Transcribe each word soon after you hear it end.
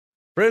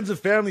Friends and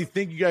family,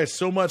 thank you guys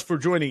so much for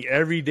joining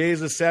Every Day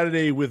is a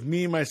Saturday with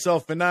me,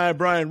 myself, and I,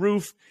 Bryan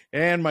Roof,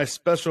 and my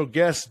special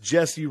guest,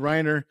 Jesse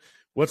Reiner.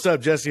 What's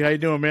up, Jesse? How you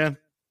doing, man?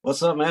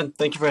 What's up, man?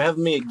 Thank you for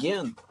having me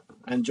again.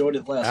 I enjoyed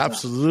it last time.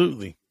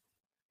 Absolutely.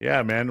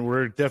 Yeah, man.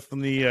 We're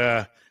definitely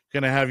going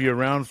to have you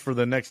around for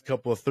the next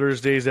couple of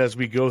Thursdays as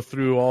we go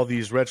through all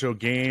these retro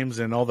games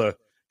and all the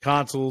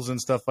consoles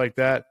and stuff like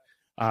that.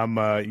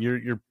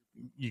 You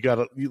got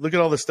to look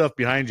at all the stuff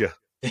behind you.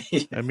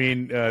 I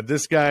mean,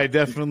 this guy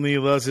definitely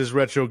loves his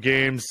retro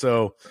games,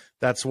 so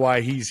that's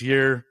why he's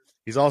here.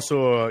 He's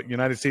also a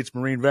United States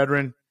Marine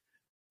veteran.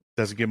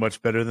 Doesn't get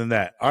much better than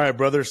that. All right,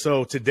 brother.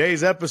 So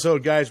today's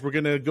episode, guys, we're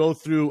going to go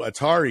through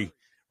Atari.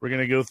 We're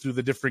going to go through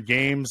the different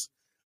games.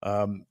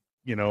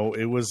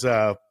 It was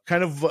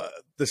kind of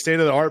the state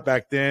of the art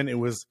back then. It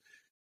was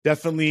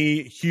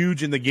definitely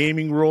huge in the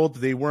gaming world.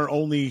 They weren't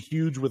only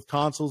huge with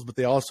consoles, but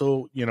they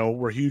also,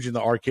 were huge in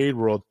the arcade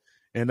world.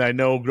 And I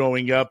know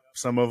growing up,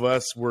 some of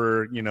us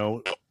were,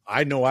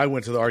 I know I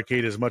went to the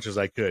arcade as much as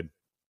I could.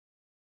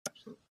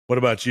 What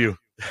about you?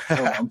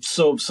 I'm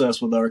so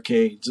obsessed with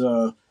arcades.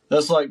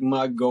 That's like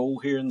my goal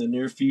here in the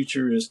near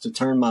future is to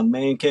turn my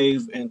man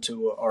cave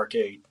into an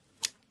arcade.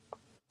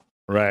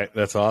 Right.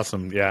 That's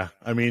awesome. Yeah.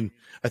 I mean,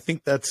 I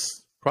think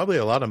that's probably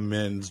a lot of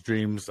men's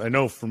dreams. I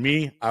know for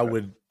me, I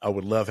would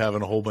love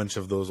having a whole bunch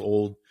of those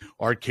old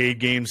arcade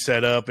games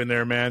set up in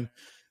there, man.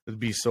 It'd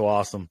be so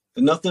awesome.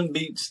 Nothing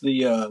beats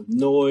the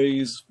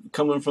noise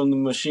coming from the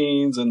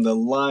machines and the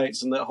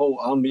lights, and that whole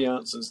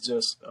ambiance is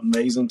just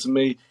amazing to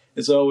me.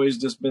 It's always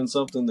just been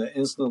something that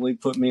instantly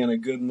put me in a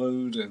good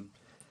mood, and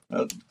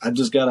I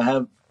just got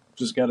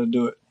to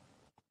do it.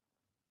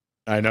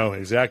 I know,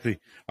 exactly.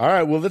 All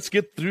right, well, let's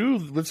go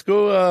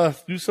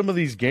through some of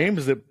these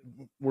games that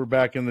were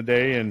back in the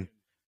day, and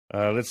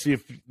let's see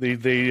if they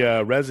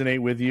resonate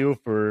with you,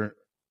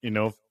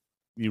 if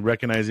you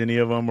recognize any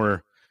of them or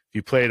if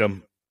you played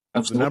them.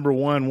 Absolutely. The number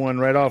one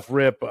right off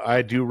rip,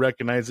 I do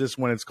recognize this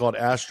one. It's called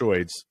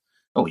Asteroids.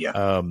 Oh,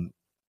 yeah.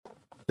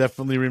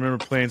 Definitely remember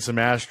playing some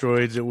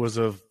Asteroids. It was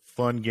a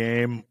fun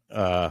game.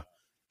 I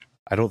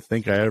don't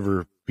think I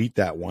ever beat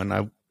that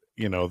one.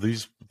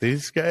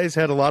 These guys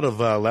had a lot of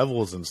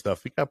levels and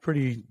stuff. It got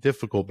pretty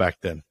difficult back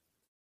then.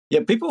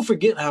 Yeah, people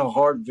forget how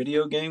hard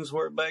video games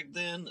were back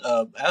then.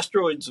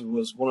 Asteroids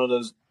was one of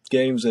those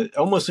games that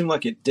almost seemed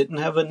like it didn't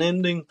have an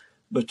ending,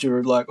 but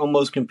you're like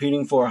almost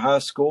competing for a high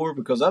score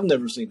because I've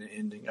never seen an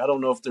ending. I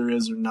don't know if there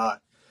is or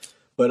not,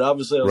 but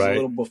obviously I was a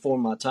little before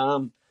my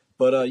time.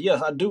 But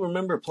yeah, I do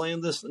remember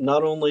playing this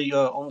not only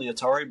on the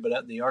Atari, but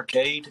at the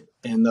arcade.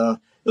 And it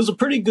was a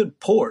pretty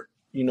good port,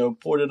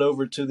 ported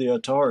over to the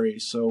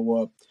Atari.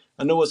 So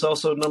I know it's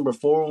also number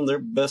 4 on their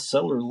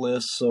bestseller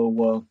list.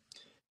 So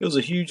it was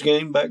a huge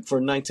game back for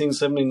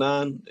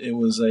 1979. It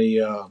was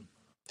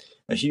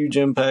a huge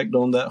impact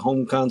on that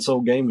home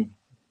console gaming.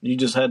 You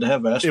just had to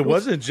have Asteroids. It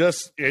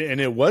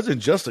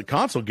wasn't just a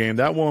console game.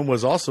 That one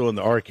was also in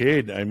the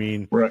arcade. I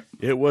mean, right.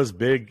 It was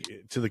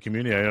big to the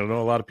community. I know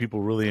a lot of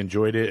people really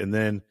enjoyed it. And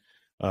then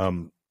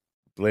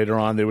later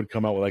on, they would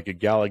come out with like a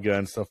Galaga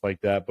and stuff like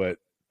that. But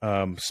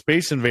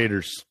Space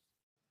Invaders.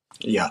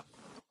 Yeah.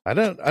 I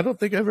don't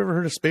think I've ever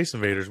heard of Space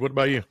Invaders. What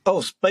about you?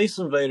 Oh, Space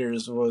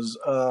Invaders was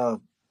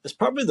it's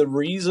probably the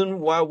reason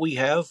why we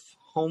have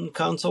home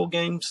console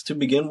games to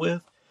begin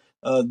with.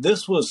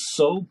 This was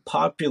so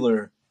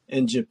popular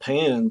in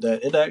Japan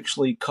that it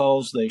actually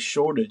caused a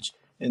shortage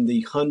in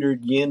the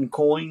 100 yen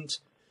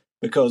coins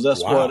because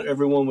that's what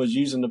everyone was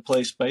using to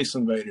play Space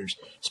Invaders.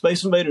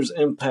 Space Invaders'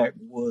 impact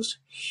was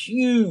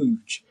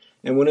huge.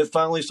 And when it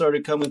finally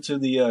started coming to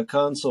the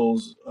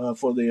consoles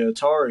for the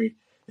Atari,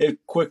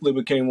 it quickly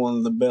became one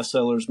of the best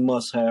sellers,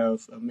 must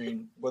have. I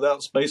mean,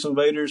 without Space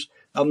Invaders,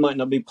 I might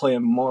not be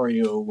playing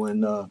Mario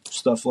and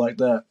stuff like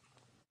that.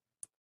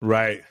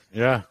 Right.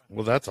 Yeah.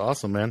 Well, that's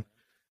awesome, man.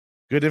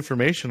 Good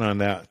information on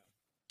that.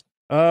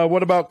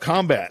 What about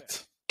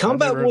Combat?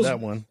 Combat was that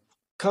one.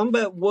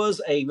 Combat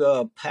was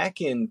a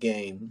pack-in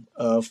game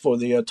for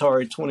the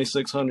Atari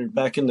 2600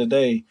 back in the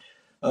day.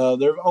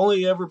 There have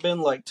only ever been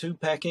like 2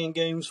 pack-in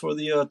games for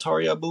the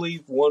Atari, I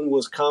believe. One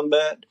was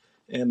Combat,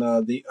 and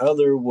the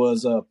other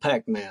was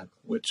Pac-Man,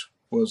 which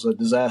was a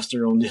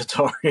disaster on the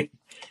Atari.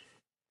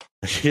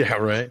 Yeah,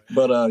 right.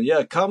 But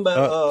yeah,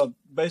 Combat.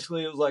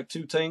 Basically, it was like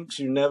 2 tanks.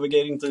 You're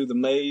navigating through the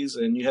maze,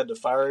 and you had to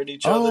fire at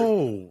each other.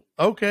 Oh,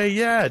 okay,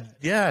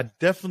 yeah,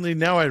 definitely.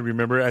 Now I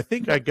remember. I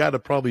think I got to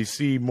probably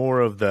see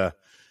more of the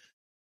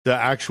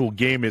actual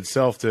game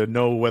itself to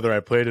know whether I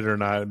played it or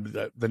not.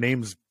 The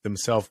names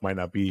themselves might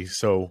not be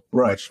so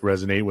much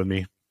resonate with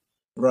me.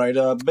 Right.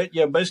 But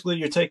yeah, basically,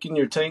 you're taking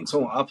your tanks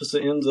on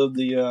opposite ends of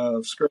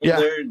the screen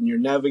there, and you're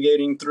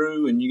navigating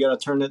through, and you got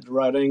to turn at the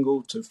right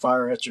angle to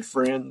fire at your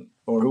friend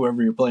or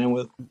whoever you're playing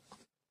with.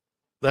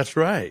 That's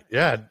right.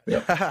 Yeah.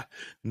 Yep.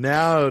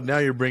 Now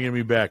you're bringing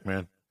me back,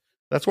 man.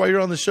 That's why you're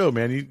on the show,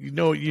 man. You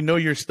know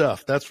your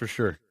stuff. That's for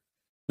sure.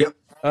 Yep.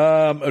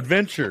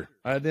 Adventure.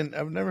 I've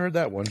never heard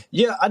that one.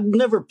 Yeah, I'd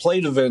never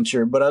played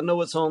Adventure, but I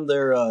know it's on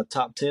their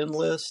top 10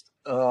 list.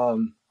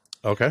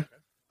 Okay.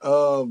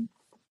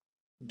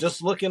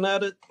 just looking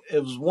at it,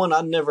 it was one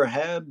I never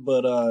had,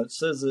 but it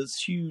says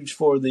it's huge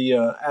for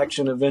the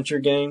action adventure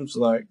games.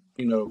 Like,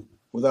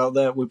 without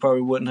that, we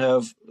probably wouldn't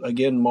have,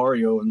 again,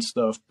 Mario and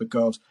stuff.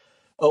 Because,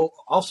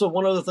 also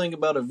one other thing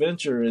about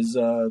adventure is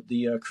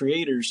the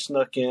creators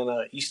snuck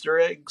in Easter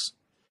eggs.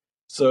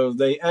 So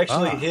they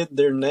actually hid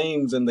their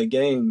names in the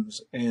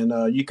games, and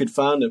you could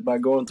find it by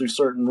going through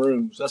certain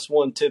rooms. That's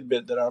one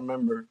tidbit that I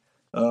remember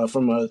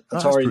from a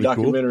Atari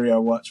documentary cool. I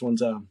watched one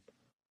time.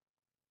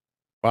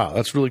 Wow,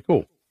 that's really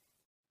cool.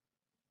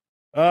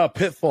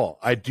 Pitfall.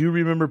 I do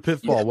remember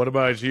Pitfall. Yeah. What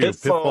about you?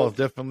 Pitfall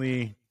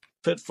definitely.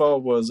 Pitfall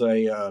was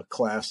a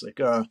classic.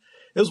 It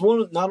was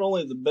one of not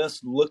only the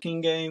best looking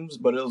games,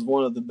 but it was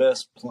one of the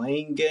best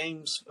playing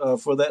games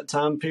for that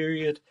time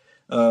period.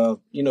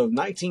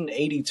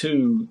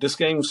 1982, this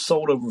game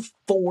sold over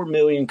 4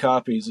 million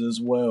copies as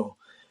well.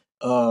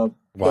 Wow.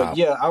 But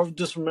yeah, I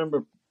just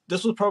remember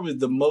this was probably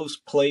the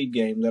most played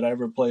game that I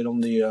ever played on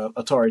the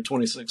Atari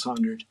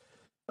 2600.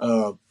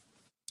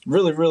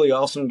 Really, really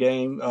awesome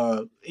game.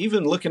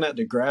 Even looking at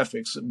the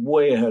graphics,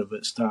 way ahead of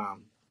its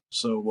time.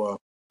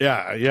 So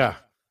yeah.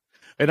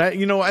 And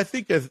I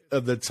think at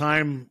the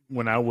time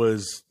when I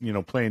was,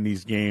 playing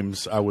these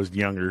games, I was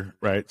younger,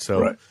 right? So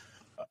right.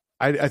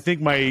 I think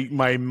my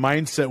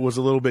mindset was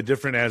a little bit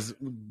different. As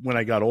when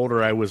I got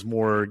older, I was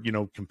more,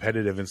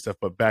 competitive and stuff.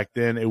 But back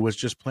then it was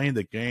just playing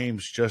the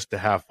games just to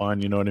have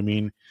fun. You know what I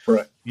mean?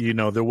 Right.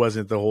 There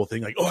wasn't the whole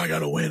thing like, oh, I got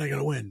to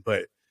win.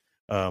 But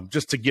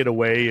just to get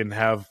away and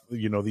have,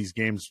 these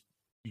games,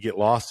 you get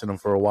lost in them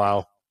for a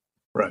while.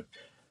 Right.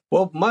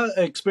 Well, my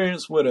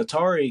experience with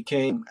Atari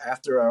came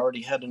after I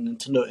already had a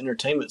Nintendo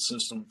Entertainment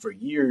System for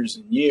years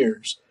and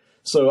years.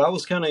 So I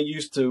was kind of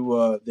used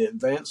to the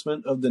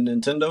advancement of the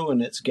Nintendo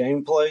and its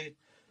gameplay.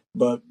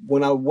 But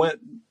when I went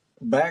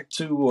back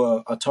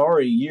to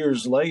Atari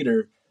years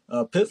later,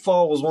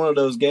 Pitfall was one of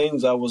those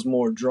games I was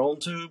more drawn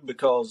to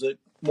because it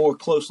more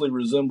closely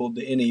resembled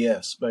the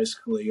NES,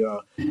 basically,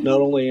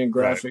 not only in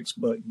graphics,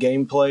 but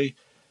gameplay.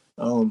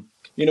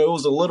 It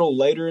was a little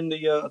later in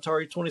the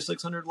Atari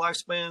 2600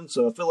 lifespan,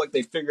 so I feel like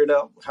they figured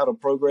out how to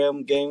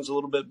program games a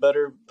little bit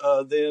better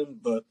then.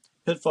 But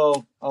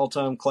Pitfall,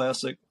 all-time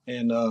classic,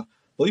 and I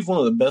believe one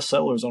of the best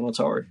sellers on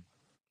Atari.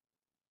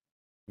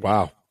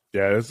 Wow.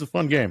 Yeah, it was a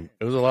fun game.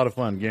 It was a lot of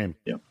fun game.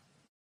 Yeah.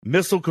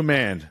 Missile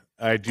Command.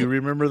 I do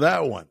remember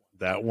that one.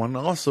 That one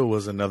also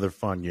was another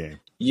fun game.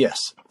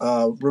 Yes.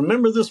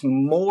 Remember this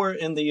more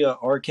in the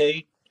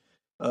arcade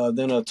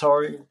than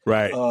Atari.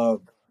 Right.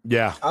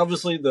 Yeah.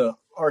 Obviously, the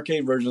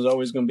arcade version is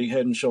always going to be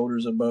head and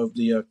shoulders above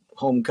the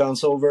home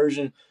console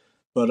version.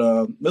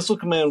 But Missile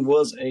Command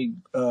was a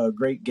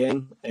great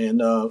game.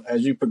 And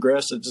as you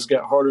progress, it just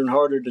got harder and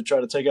harder to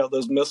try to take out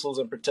those missiles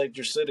and protect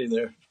your city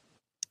there.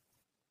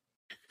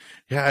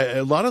 Yeah,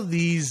 a lot of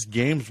these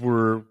games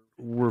were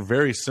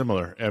very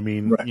similar. I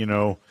mean,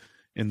 right.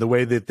 In the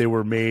way that they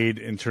were made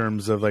in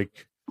terms of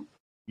like,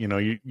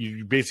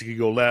 you basically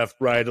go left,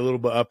 right, a little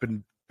bit up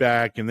and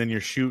back, and then you're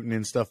shooting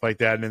and stuff like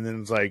that. And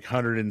then it's like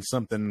 100 and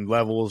something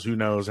levels. Who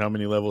knows how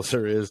many levels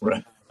there is.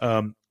 Right.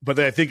 But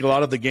I think a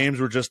lot of the games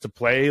were just to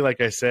play,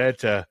 like I said,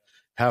 to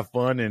have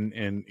fun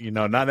and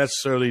not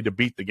necessarily to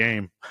beat the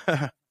game.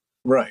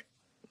 Right.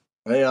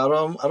 Hey, I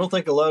don't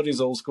think a lot of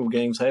these old school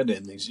games had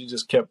endings. You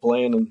just kept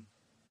playing them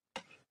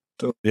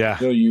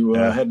until you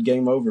had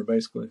game over,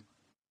 basically.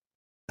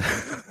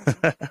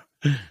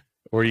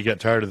 Or you got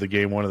tired of the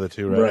game, one of the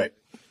two, right?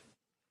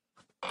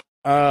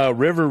 Right.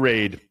 River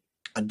Raid.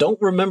 I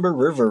don't remember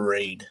River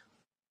Raid.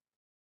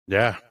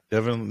 Yeah,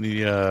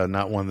 definitely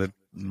not one that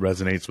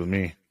resonates with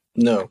me.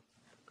 No.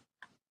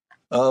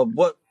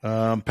 What?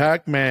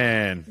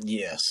 Pac-Man.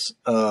 Yes.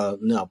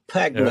 Now,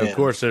 Pac-Man. Yeah, of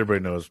course,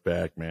 everybody knows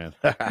Pac-Man.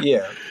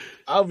 Yeah.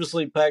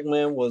 Obviously,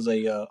 Pac-Man was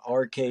a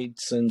arcade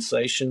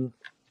sensation.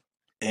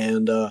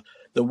 And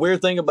the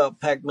weird thing about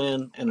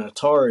Pac-Man and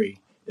Atari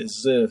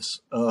is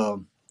this.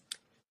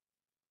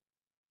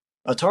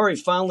 Atari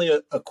finally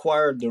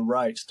acquired the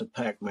rights to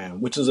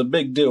Pac-Man, which is a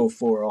big deal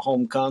for a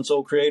home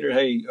console creator.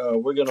 Hey,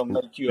 we're going to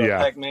make you a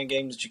Pac-Man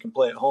game that you can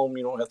play at home.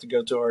 You don't have to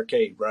go to an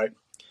arcade, right?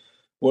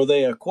 Well,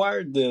 they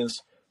acquired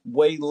this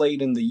way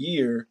late in the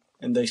year,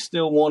 and they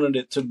still wanted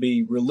it to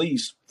be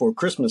released for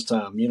Christmas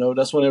time.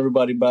 That's when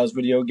everybody buys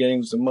video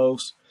games the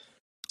most.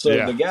 So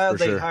the guy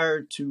they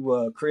hired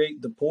to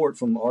create the port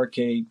from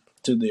arcade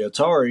to the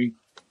Atari,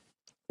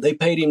 they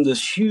paid him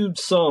this huge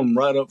sum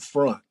right up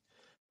front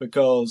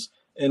because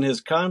in his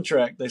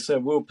contract, they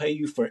said, we'll pay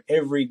you for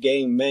every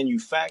game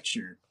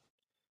manufactured.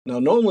 Now,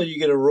 normally you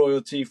get a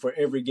royalty for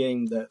every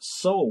game that's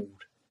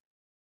sold.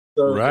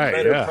 So the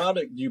better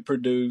product you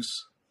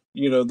produce,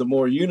 the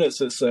more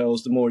units it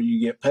sells, the more you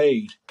get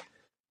paid.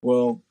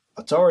 Well,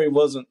 Atari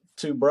wasn't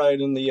too bright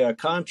in the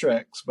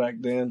contracts back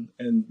then,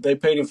 and they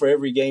paid him for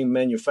every game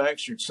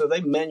manufactured. So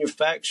they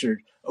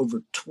manufactured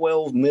over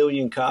 12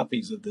 million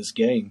copies of this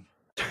game.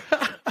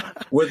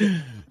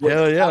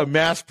 Hell yeah,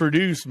 mass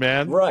produced,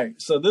 man. Right.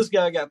 So this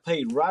guy got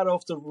paid right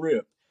off the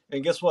rip.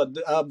 And guess what?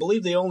 I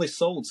believe they only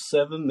sold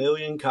 7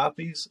 million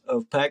copies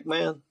of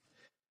Pac-Man.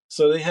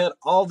 So they had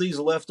all these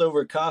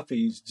leftover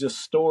copies just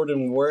stored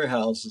in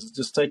warehouses,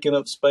 just taking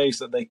up space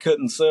that they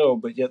couldn't sell,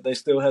 but yet they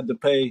still had to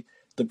pay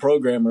the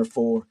programmer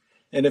for.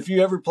 And if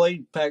you ever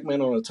played Pac-Man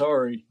on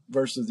Atari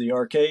versus the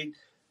arcade,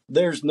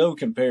 there's no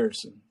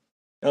comparison.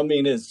 I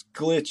mean, it's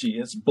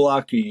glitchy, it's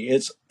blocky,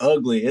 it's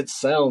ugly, it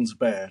sounds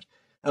bad.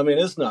 I mean,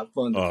 it's not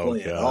fun to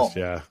play at all.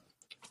 Yeah.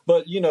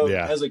 But,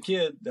 as a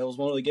kid, that was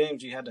one of the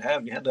games you had to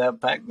have. You had to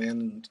have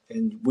Pac-Man,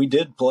 and we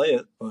did play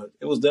it, but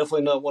it was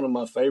definitely not one of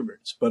my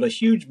favorites. But a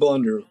huge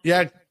blunder.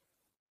 Yeah,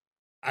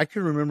 I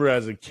can remember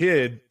as a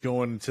kid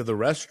going to the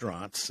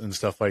restaurants and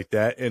stuff like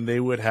that, and they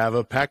would have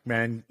a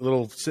Pac-Man,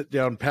 little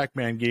sit-down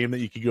Pac-Man game that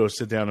you could go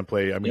sit down and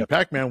play. I mean,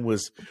 Pac-Man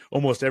was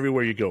almost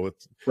everywhere you go.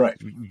 Right.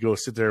 You go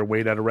sit there and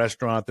wait at a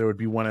restaurant. There would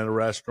be one at a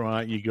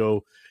restaurant. You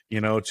go,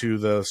 to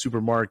the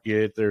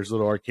supermarket. There's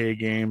little arcade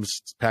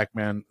games.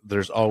 Pac-Man.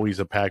 There's always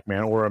a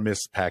Pac-Man or a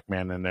Miss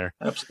Pac-Man in there.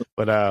 Absolutely.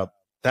 But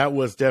that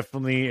was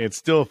definitely. It's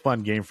still a fun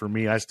game for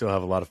me. I still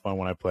have a lot of fun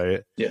when I play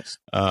it. Yes.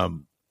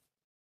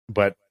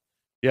 But.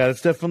 Yeah,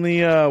 it's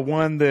definitely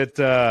one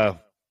that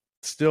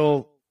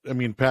still. I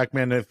mean,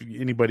 Pac-Man. If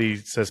anybody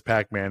says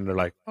Pac-Man, they're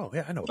like, "Oh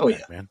yeah, I know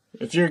Pac-Man."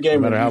 Yeah. If you're a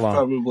gamer, you've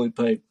probably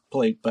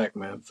played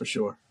Pac-Man for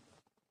sure.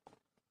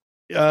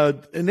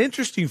 An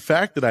interesting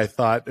fact that I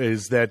thought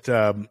is that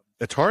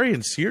Atari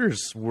and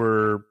Sears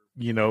were,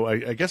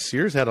 I guess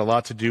Sears had a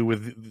lot to do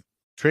with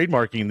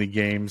trademarking the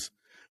games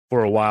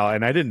for a while,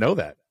 and I didn't know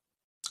that.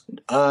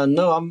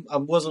 No, I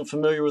wasn't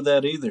familiar with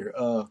that either.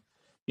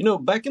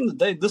 Back in the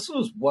day, this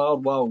was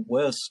Wild Wild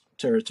West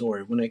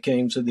territory when it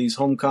came to these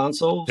home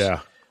consoles. Yeah.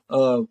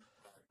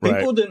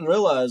 People didn't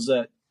realize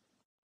that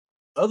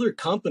other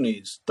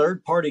companies,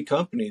 third-party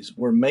companies,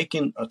 were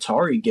making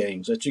Atari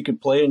games that you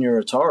could play in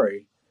your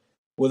Atari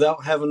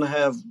without having to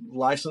have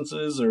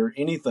licenses or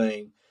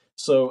anything.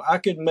 So I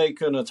could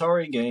make an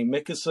Atari game,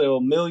 make it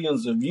sell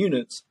millions of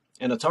units,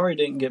 and Atari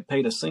didn't get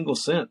paid a single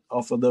cent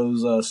off of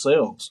those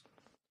sales.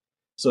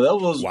 So that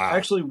was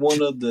actually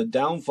one of the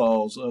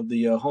downfalls of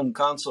the home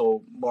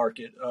console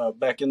market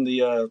back in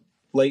the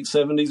late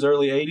 70s,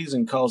 early 80s,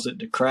 and caused it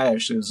to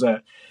crash, is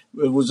that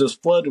it was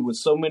just flooded with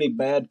so many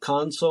bad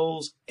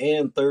consoles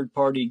and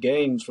third-party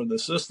games for the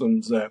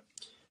systems that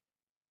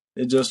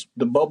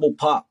the bubble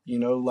popped,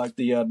 like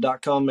the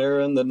dot-com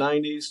era in the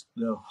 90s.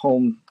 The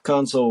home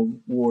console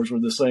wars were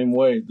the same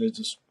way. They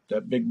just,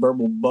 that big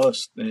bubble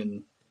bust,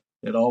 and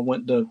it all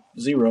went to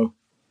zero.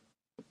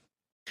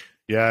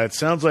 Yeah, it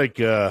sounds like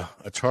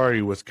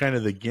Atari was kind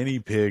of the guinea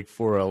pig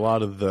for a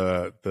lot of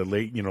the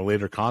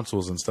later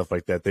consoles and stuff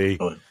like that. They,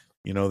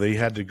 they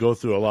had to go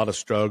through a lot of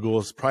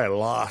struggles, probably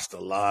lost a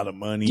lot of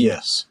money.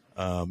 Yes.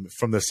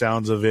 From the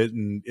sounds of it,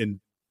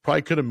 and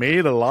probably could have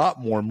made a lot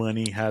more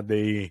money had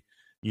they,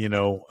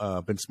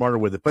 been smarter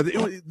with it. But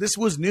this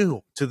was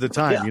new to the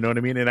time, you know what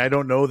I mean? And I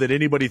don't know that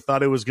anybody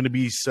thought it was going to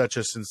be such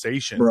a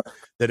sensation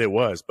that it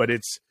was, but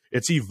it's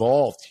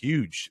evolved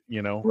huge,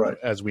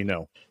 as we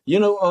know.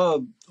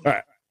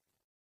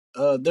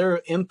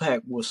 Their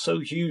impact was so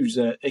huge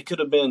that it could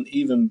have been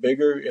even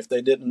bigger if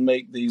they didn't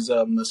make these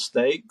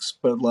mistakes.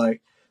 But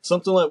like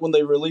something like when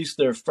they released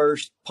their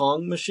first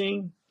Pong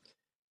machine,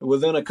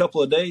 within a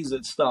couple of days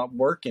it stopped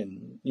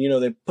working.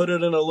 They put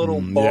it in a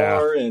little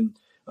bar and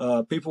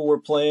people were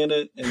playing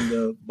it, and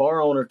the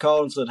bar owner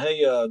called and said,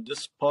 "Hey,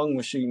 this Pong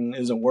machine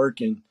isn't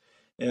working."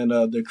 And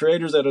the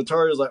creators at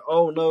Atari was like,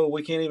 "Oh no,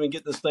 we can't even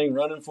get this thing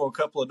running for a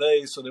couple of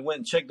days." So they went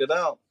and checked it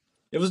out.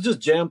 It was just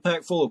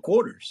jam-packed full of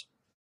quarters.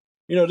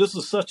 This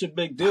is such a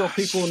big deal.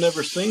 People have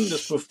never seen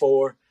this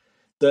before.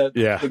 That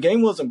the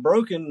game wasn't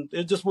broken.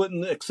 It just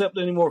wouldn't accept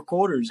any more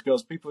quarters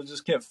because people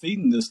just kept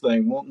feeding this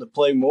thing, wanting to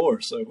play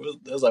more. So it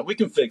was like, we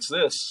can fix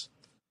this.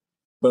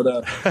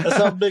 But that's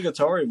how big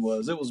Atari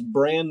was. It was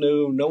brand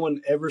new. No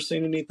one ever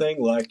seen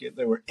anything like it.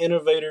 They were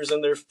innovators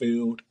in their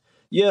field.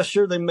 Yeah,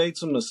 sure, they made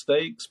some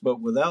mistakes,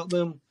 but without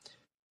them,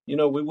 we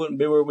wouldn't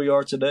be where we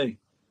are today.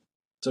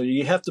 So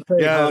you have to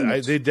pay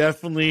homage. They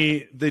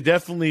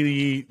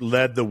definitely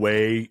led the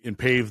way and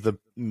paved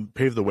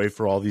the way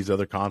for all these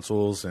other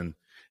consoles and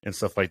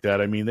stuff like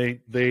that. I mean,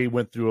 they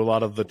went through a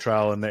lot of the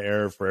trial and the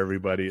error for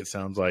everybody, it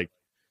sounds like.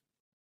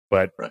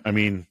 But I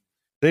mean,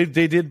 they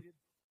did.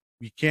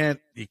 You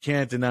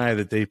can't deny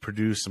that they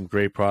produced some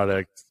great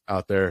products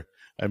out there.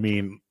 I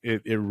mean,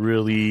 it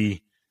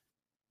really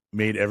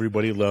made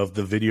everybody love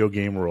the video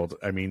game world.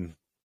 I mean,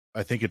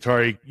 I think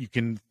Atari. You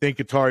can thank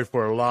Atari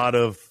for a lot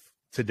of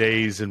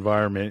today's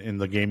environment in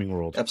the gaming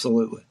world.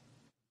 Absolutely.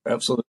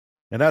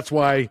 And that's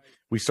why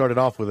we started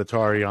off with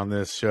Atari on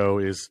this show.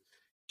 Is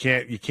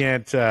you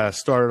can't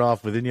start it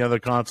off with any other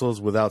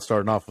consoles without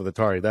starting off with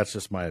Atari. That's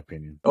just my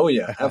opinion. Oh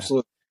yeah,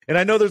 absolutely. And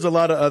I know there's a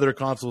lot of other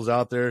consoles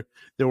out there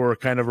that were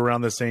kind of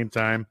around the same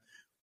time,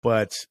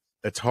 but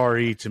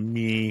Atari to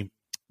me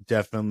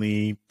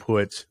definitely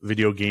put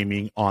video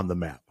gaming on the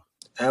map.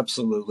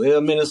 Absolutely. I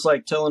mean, it's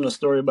like telling a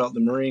story about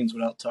the Marines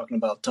without talking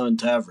about Ton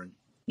Tavern.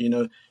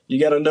 You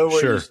got to know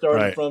where you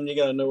started from. You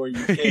got to know where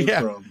you came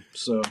from.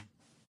 So,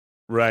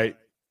 right.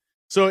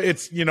 So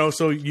it's,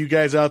 so you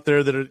guys out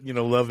there that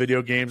are, love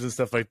video games and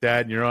stuff like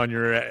that, and you're on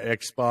your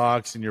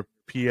Xbox and your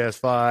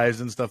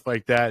PS5s and stuff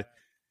like that.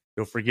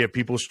 Don't forget,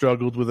 people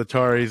struggled with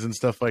Ataris and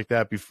stuff like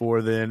that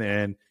before then,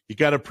 and you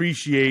got to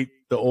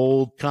appreciate the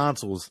old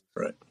consoles.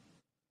 Right.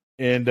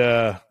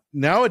 And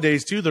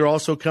nowadays, too, they're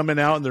also coming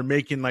out and they're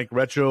making like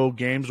retro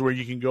games where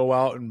you can go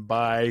out and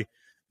buy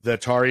the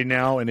Atari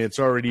now, and it's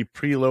already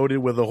preloaded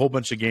with a whole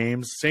bunch of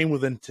games. Same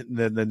with the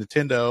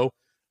Nintendo.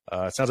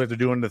 It sounds like they're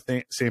doing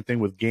the same thing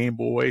with Game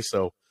Boy.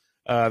 So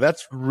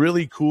that's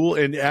really cool.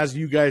 And as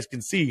you guys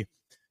can see,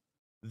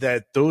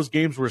 that those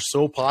games were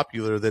so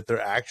popular that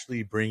they're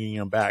actually bringing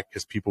them back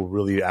because people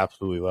really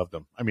absolutely love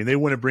them. I mean, they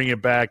wouldn't bring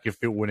it back if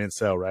it wouldn't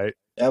sell, right?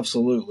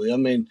 Absolutely. I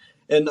mean,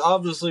 and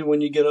obviously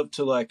when you get up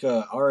to like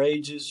our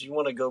ages, you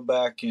want to go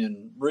back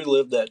and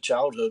relive that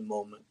childhood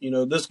moment. You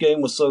know, this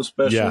game was so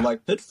special,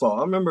 like Pitfall.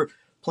 I remember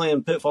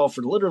playing Pitfall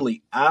for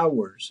literally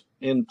hours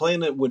and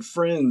playing it with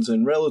friends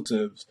and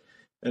relatives.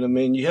 And I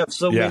mean, you have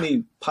so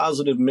many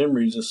positive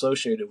memories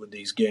associated with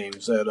these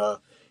games that,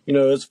 you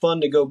know, it's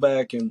fun to go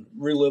back and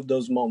relive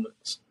those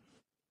moments.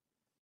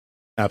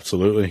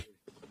 Absolutely.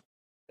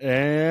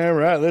 All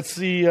right, let's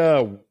see.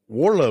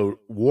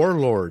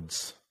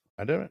 Warlords.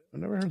 I never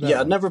heard that. Yeah,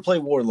 one. I never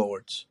played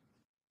Warlords.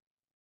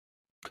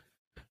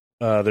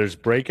 There's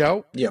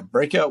Breakout. Yeah,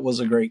 Breakout was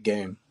a great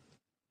game.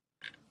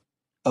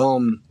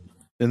 And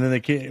then they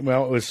came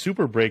out with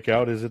Super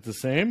Breakout. Is it the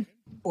same?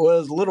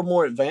 Was a little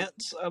more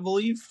advanced, I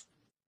believe.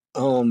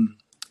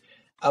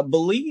 I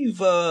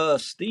believe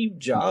Steve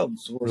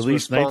Jobs was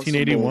released responsible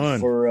 1981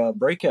 for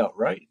Breakout,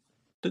 right?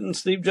 Didn't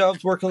Steve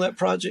Jobs work on that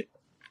project?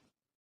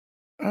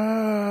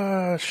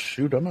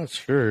 Shoot, I'm not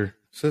sure. It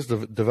says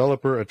the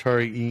developer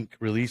Atari Inc.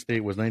 release date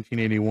was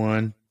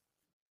 1981,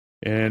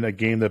 and a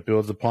game that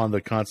builds upon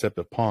the concept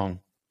of Pong.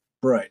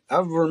 Right. I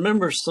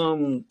remember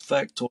some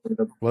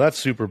factoid. Well, that's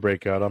Super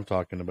Breakout I'm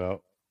talking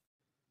about.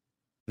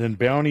 Then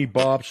Bounty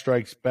Bob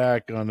Strikes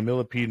Back on the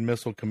Millipede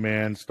Missile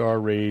Command, Star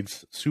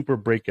Raids, Super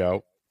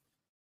Breakout.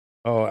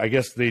 Oh, I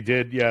guess they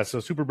did. Yeah, so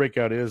Super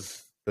Breakout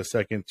is the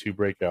second to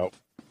Breakout.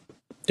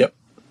 Yep.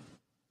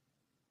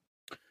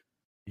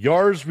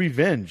 Yar's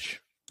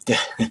Revenge.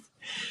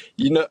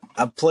 You know,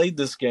 I played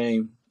this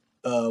game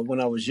when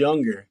I was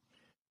younger,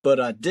 but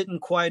I didn't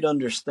quite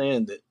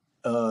understand it.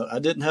 I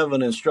didn't have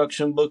an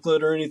instruction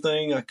booklet or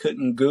anything. I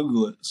couldn't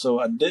Google it, so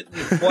I didn't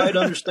quite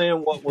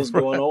understand what was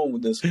going on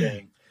with this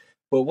game.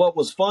 But what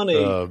was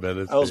funny,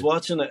 I was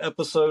watching an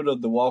episode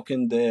of The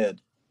Walking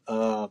Dead.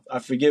 I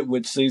forget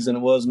which season it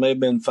was, may have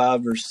been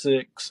 5 or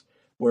 6,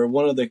 where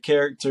one of the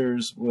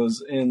characters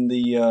was in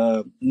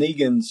the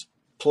Negan's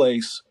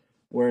place,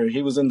 where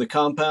he was in the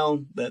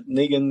compound that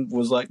Negan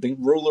was like the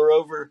ruler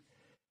over.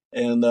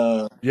 And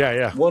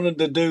one of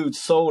the dudes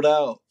sold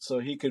out so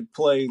he could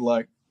play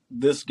like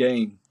this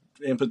game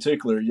in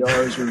particular,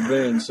 Yar's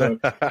Revenge. So,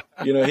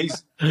 you know,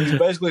 he's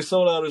basically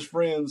sold out his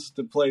friends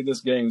to play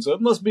this game. So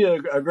it must be a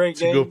great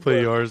game. Go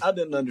play Yar's. I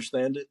didn't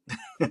understand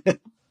it.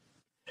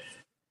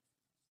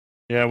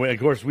 Yeah, of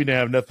course, we didn't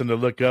have nothing to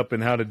look up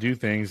and how to do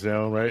things,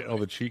 right? All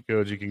the cheat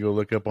codes you can go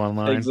look up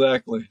online.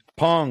 Exactly.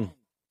 Pong.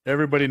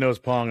 Everybody knows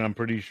Pong, I'm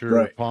pretty sure.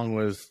 Right. Pong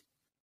was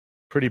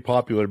pretty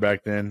popular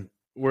back then.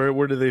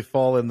 Where do they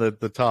fall in the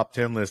top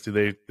 10 list?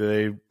 Do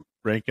they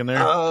rank in there?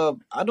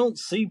 I don't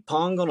see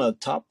Pong on a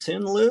top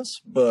 10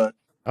 list, but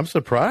I'm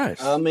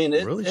surprised. I mean,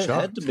 it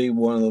had to be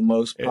one of the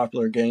most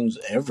popular games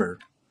ever.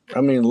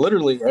 I mean,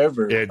 literally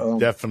ever. It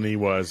definitely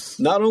was.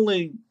 Not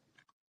only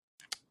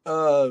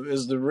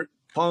is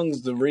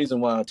Pong's the reason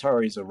why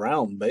Atari's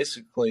around,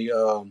 basically.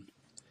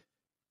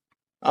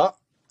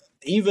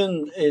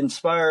 Even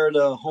inspired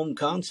home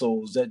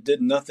consoles that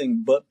did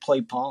nothing but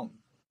play Pong.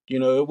 You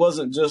know, it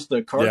wasn't just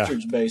a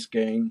cartridge-based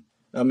game.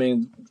 I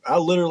mean, I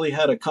literally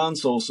had a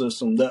console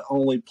system that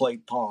only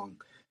played Pong.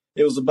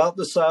 It was about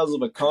the size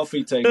of a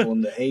coffee table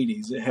in the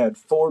 80s. It had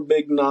 4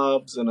 big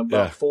knobs and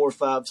about 4 or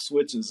 5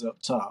 switches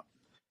up top.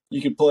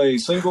 You could play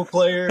single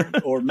player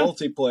or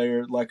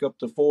multiplayer, like up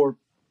to 4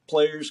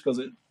 players because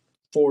it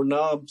 4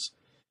 knobs.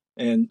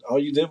 And all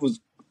you did was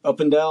up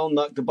and down,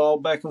 knock the ball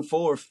back and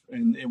forth,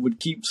 and it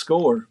would keep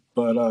score.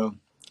 But,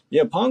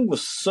 yeah, Pong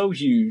was so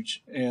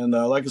huge. And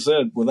like I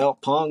said,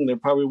 without Pong, there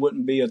probably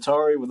wouldn't be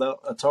Atari.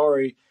 Without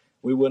Atari,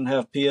 we wouldn't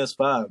have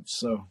PS5.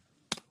 So,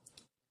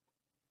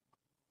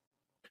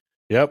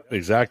 yep,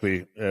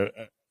 exactly.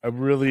 I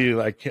really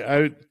like.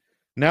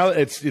 Now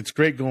it's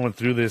great going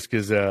through this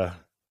because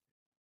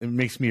it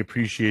makes me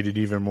appreciate it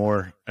even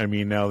more. I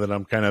mean, now that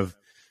I'm kind of,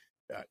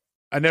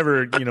 I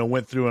never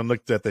went through and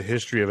looked at the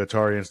history of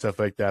Atari and stuff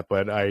like that,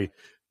 but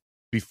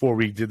before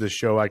we did the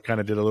show, I kind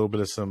of did a little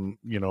bit of some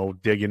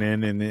digging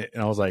in, and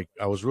I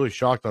was really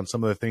shocked on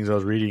some of the things I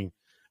was reading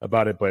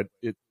about it, but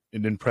it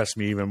impressed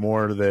me even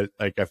more that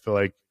I feel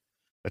like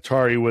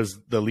Atari was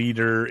the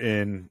leader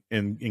in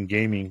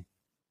gaming.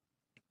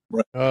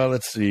 Right.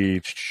 Let's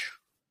see.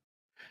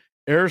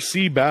 Air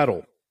Sea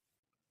Battle.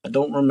 I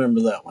don't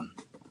remember that one.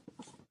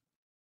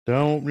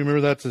 Don't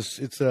remember that.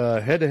 It's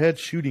a head-to-head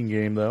shooting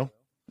game, though.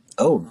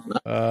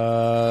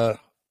 Oh.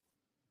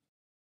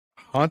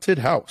 Haunted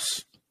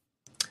House.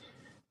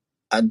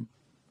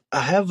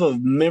 I have a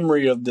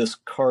memory of this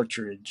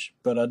cartridge,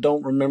 but I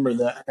don't remember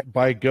that.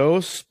 By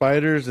ghosts,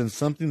 spiders, and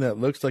something that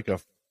looks like a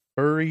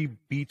furry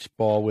beach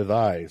ball with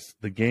eyes.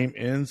 The game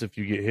ends if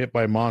you get hit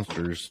by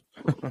monsters.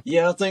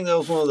 Yeah, I think that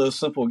was one of those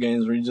simple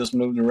games where you just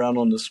moved around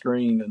on the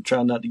screen and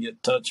try not to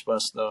get touched by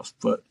stuff.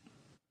 But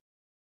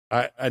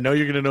I know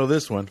you're going to know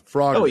this one.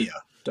 Frogger. oh, yeah,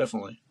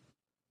 definitely.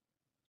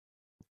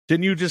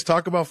 Didn't you just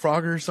talk about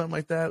Frogger or something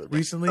like that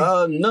recently?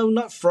 No,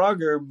 not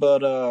Frogger,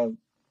 but,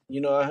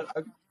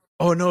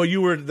 Oh,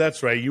 no,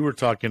 that's right. You were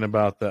talking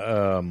about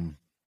the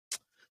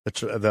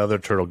other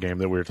turtle game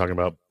that we were talking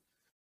about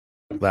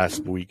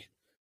last week.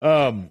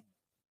 Frogger,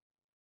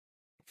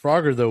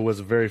 though, was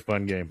a very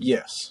fun game.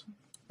 Yes.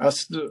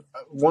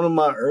 One of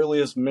my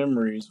earliest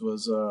memories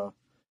was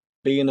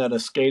being at a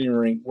skating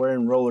rink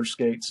wearing roller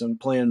skates and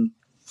playing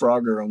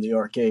Frogger on the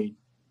arcade.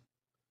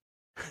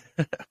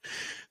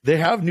 They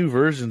have new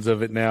versions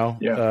of it now.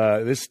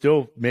 Yeah. They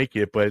still make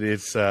it, but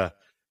it's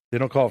they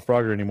don't call it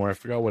Frogger anymore. I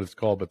forgot what it's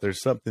called, but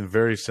there's something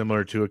very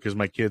similar to it because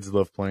my kids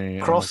love playing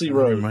it. Crossy like,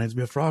 Road. It reminds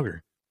me of Frogger.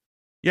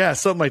 Yeah,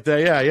 something like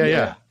that.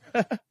 Yeah.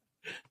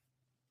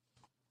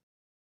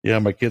 Yeah,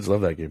 my kids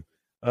love that game.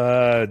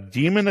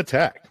 Demon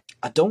Attack.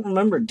 I don't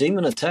remember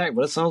Demon Attack,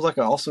 but it sounds like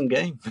an awesome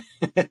game.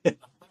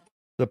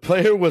 The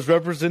player was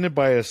represented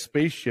by a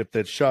spaceship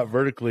that shot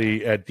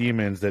vertically at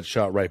demons that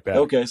shot right back.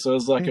 Okay, so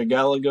it's like a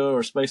Galaga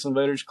or Space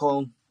Invaders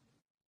clone?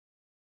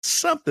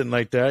 Something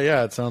like that.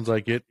 Yeah, it sounds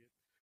like it.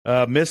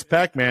 Miss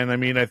Pac-Man. I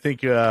mean, I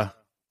think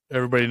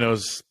everybody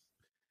knows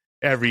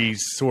every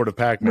sort of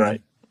Pac-Man.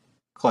 Right.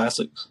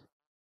 Classics.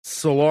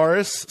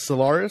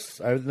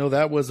 Solaris. I know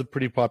that was a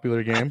pretty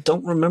popular game. I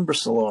don't remember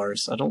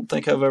Solaris. I don't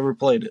think I've ever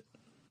played it.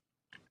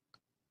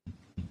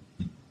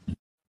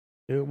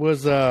 It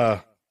was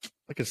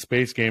like a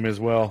space game as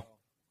well.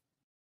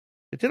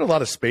 It did a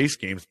lot of space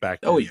games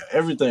back then. Oh, yeah.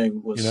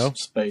 Everything was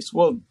space.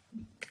 Well,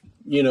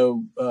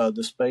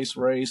 the space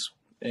race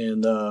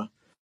and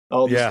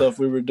all the stuff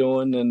we were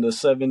doing in the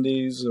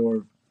 70s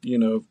or,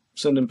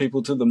 sending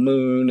people to the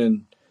moon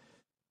and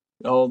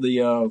all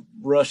the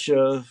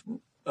Russia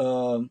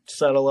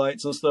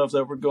satellites and stuff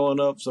that were going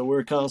up. So we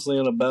were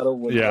constantly in a battle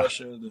with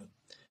Russia to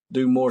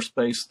do more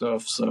space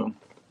stuff. So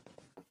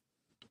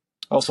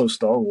also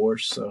Star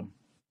Wars. So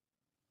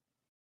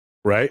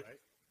right.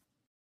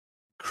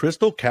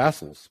 Crystal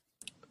Castles.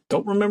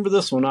 Don't remember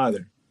this one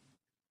either.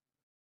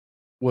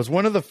 Was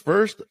one of the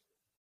first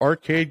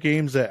arcade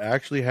games that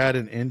actually had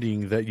an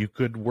ending that you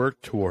could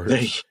work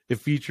towards. It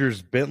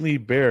features Bentley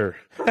Bear.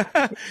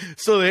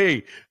 So,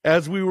 hey,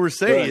 as we were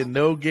saying,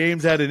 no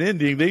games had an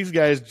ending. These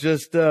guys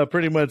just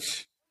pretty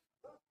much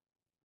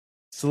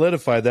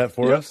solidified that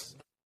for us.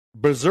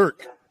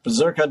 Berserk.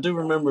 I do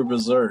remember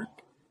Berserk.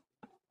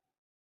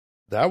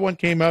 That one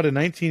came out in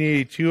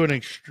 1982, an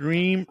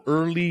extreme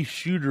early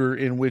shooter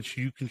in which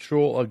you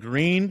control a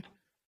green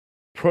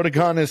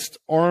protagonist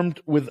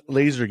armed with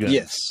laser guns.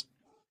 Yes.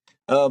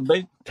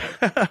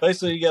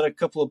 Basically, you got a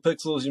couple of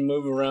pixels, you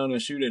move around and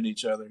shoot at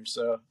each other.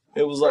 So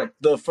it was like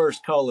the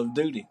first Call of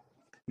Duty.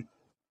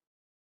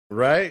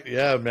 Right?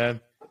 Yeah,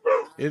 man.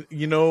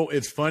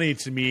 It's funny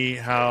to me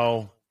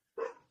how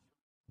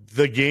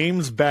the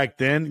games back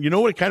then,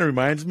 what it kind of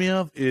reminds me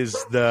of is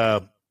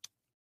the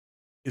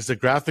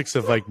graphics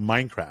of like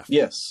Minecraft.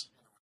 Yes.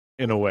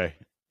 In a way.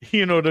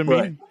 You know what I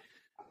mean?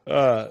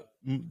 Right.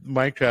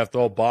 Minecraft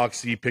all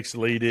boxy,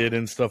 pixelated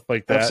and stuff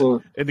like that.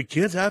 Absolutely. And the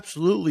kids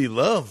absolutely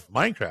love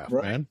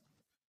Minecraft, man.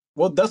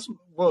 Well, that's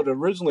what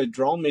originally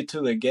drawn me to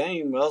the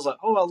game. I was like,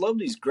 oh, I love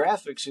these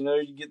graphics.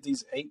 You get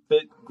these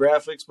 8-bit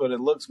graphics, but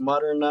it looks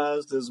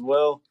modernized as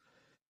well.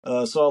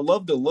 So I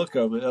love the look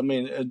of it. I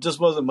mean, it just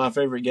wasn't my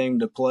favorite game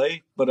to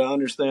play, but I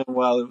understand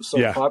why it was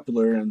so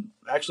popular. And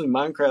actually,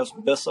 Minecraft's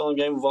best-selling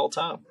game of all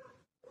time.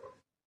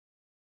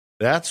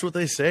 That's what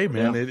they say,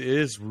 man. Yeah. It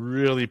is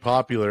really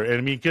popular. And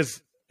I mean,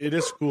 because it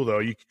is cool, though.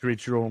 You can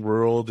create your own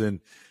world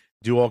and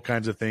do all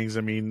kinds of things.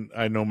 I mean,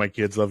 I know my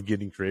kids love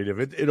getting creative.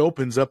 It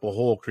opens up a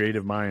whole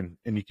creative mind,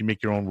 and you can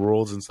make your own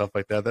worlds and stuff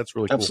like that. That's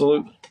really cool.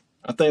 Absolutely.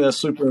 I think that's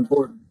super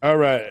important. All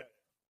right.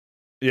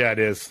 Yeah, it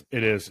is.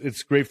 It is.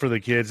 It's great for the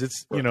kids.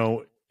 It's,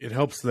 it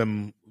helps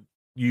them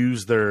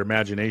use their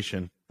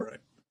imagination. Right.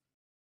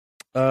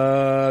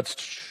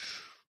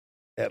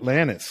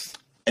 Atlantis.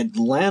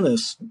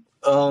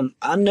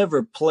 I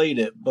never played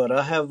it, but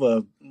I have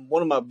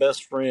one of my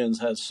best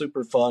friends has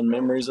super fond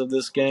memories of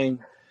this game.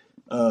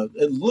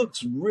 It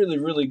looks really,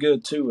 really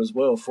good too, as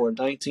well, for a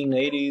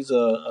 1980s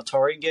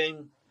Atari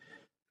game.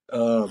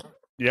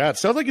 Yeah, it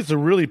sounds like it's a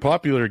really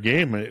popular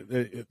game.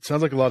 It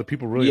sounds like a lot of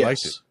people really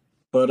liked it.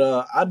 But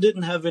I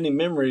didn't have any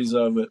memories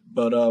of it.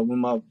 But when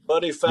my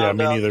buddy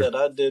found out that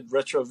I did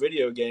retro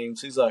video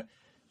games, he's like,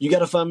 "You got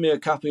to find me a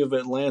copy of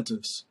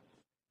Atlantis."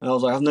 And I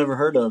was like, "I've never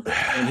heard of it."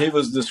 And he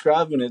was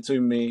describing it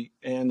to me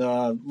and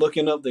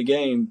looking up the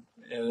game,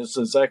 and it's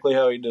exactly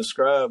how he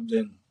described.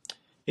 And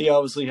he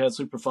obviously had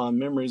super fond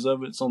memories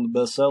of it. It's on the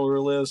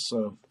bestseller list,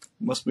 so it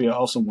must be an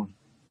awesome one.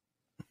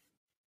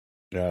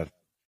 Yeah.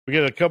 We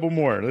got a couple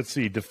more. Let's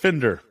see.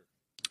 Defender.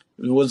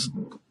 It was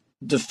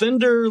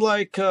Defender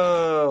like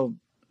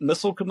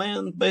Missile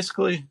Command,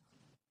 basically?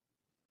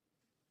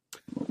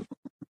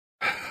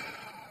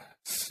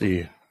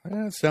 see.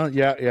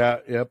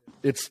 Yep.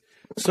 It's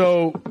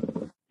so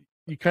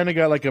you kind of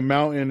got like a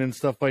mountain and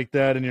stuff like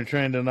that, and you're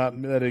trying to not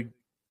let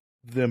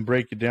them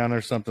break it down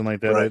or something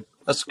like that. Right.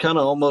 That's kind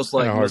of almost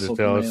like hard Missile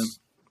to tell.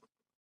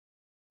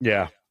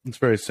 Command. It's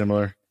very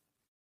similar.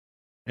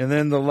 And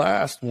then the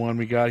last one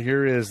we got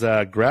here is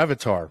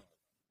Gravitar.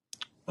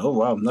 Oh,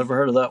 wow. Never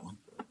heard of that one.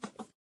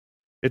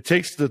 It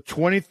takes the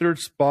 23rd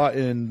spot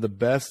in the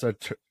best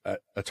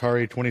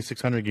Atari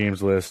 2600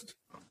 games list,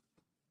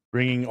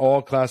 bringing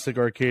all classic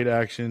arcade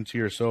action to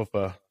your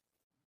sofa.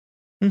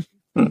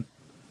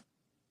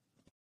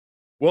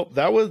 Well,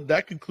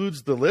 that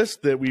concludes the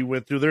list that we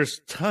went through. There's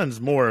tons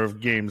more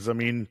of games. I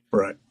mean,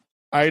 right.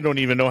 I don't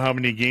even know how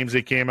many games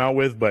they came out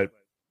with, but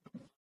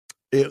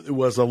it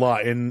was a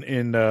lot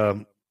and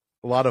a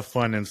lot of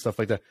fun and stuff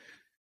like that.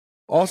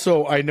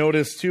 Also, I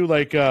noticed too,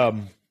 like they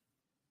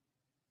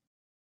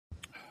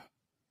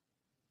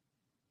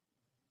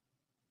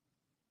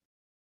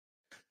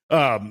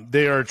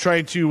are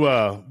trying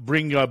to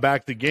bring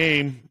back the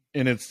game,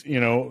 and it's,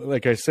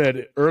 like I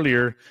said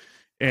earlier,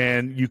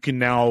 and you can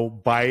now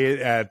buy it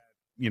at,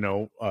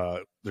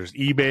 there's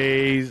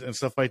eBays and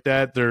stuff like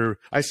that.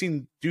 I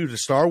seen, dude, the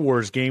Star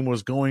Wars game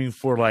was going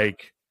for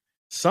like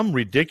some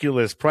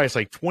ridiculous price,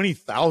 like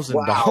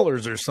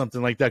 $20,000 or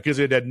something like that, because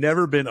it had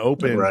never been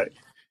opened, right?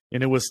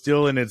 And it was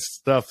still in its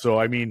stuff. So,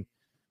 I mean,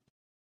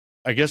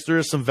 I guess there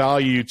is some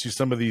value to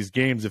some of these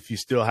games if you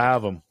still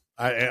have them.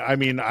 I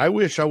mean, I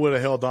wish I would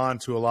have held on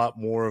to a lot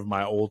more of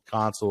my old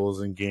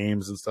consoles and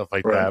games and stuff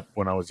like that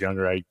when I was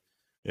younger.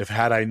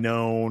 Had I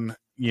known,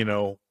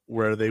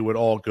 where they would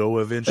all go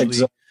eventually.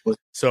 Exactly.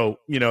 So,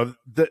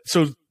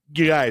 so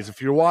you guys,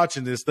 if you're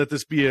watching this, let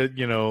this be a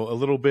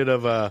little bit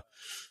of a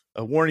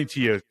warning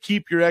to you.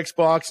 Keep your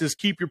Xboxes,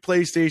 keep your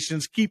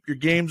PlayStations, keep your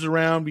games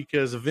around,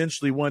 because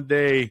eventually one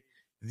day,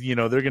 they're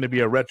going to be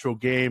a retro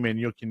game and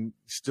you can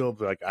still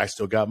be like, I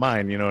still got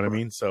mine. You know what I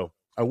mean? So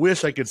I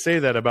wish I could say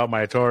that about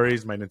my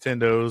Ataris, my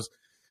Nintendos,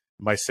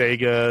 my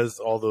Segas,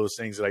 all those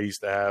things that I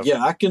used to have.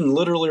 Yeah, I can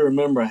literally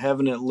remember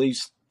having at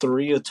least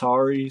 3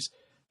 Ataris.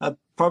 I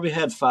probably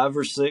had 5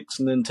 or 6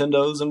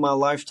 Nintendos in my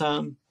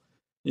lifetime.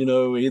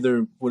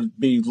 Either would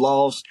be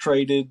lost,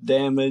 traded,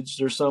 damaged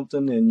or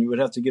something, and you would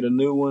have to get a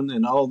new one.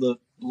 And all the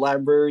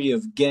library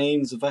of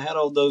games, if I had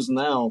all those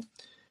now,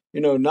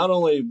 not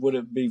only would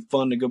it be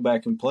fun to go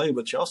back and play,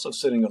 but you're also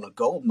sitting on a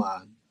gold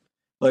mine.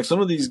 Like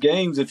some of these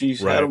games, if you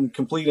had them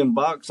complete in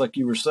box, like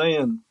you were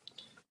saying,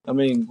 I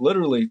mean,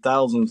 literally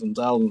thousands and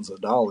thousands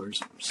of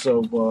dollars.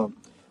 So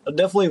I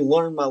definitely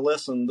learned my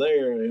lesson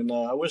there, and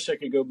I wish I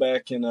could go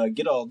back and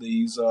get all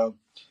these.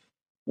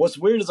 What's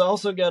weird is I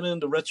also got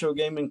into retro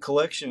gaming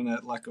collection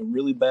at like a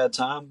really bad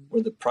time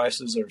where the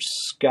prices are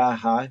sky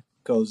high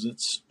because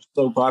it's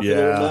so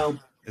popular now.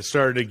 It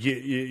started to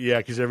get,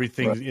 because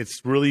everything, it's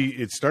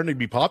starting to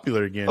be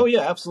popular again. Oh,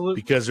 yeah,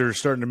 absolutely. Because they're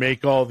starting to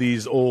make all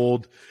these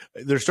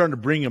they're starting to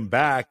bring them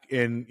back,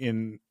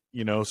 and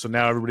so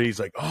now everybody's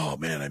like, oh,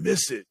 man, I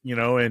miss it,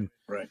 and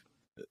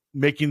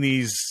making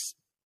these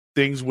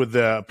things with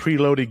the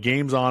preloaded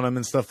games on them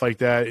and stuff like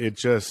that, it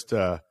just,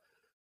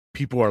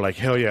 people are like,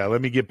 hell yeah,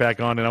 let me get back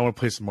on and I want to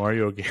play some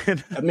Mario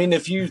again. I mean,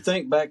 if you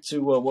think back to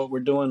what we're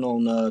doing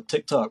on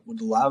TikTok with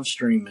the live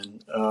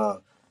streaming,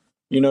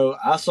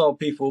 I saw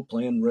people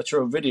playing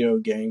retro video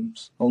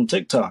games on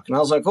TikTok, and I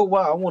was like, oh,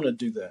 wow, I want to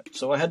do that.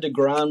 So I had to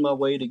grind my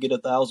way to get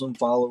 1,000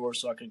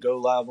 followers so I could go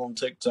live on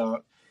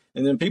TikTok.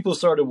 And then people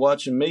started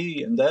watching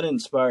me, and that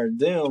inspired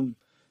them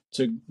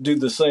to do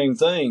the same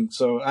thing.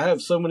 So I have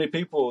so many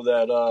people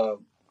that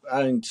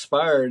I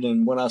inspired,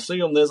 and when I see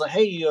them, they're like,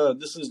 hey,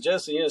 this is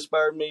Jesse. He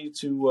inspired me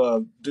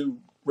to do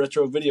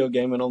retro video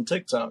gaming on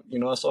TikTok.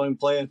 I saw him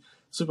playing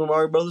Super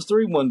Mario Brothers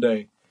 3 one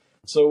day.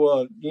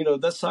 So,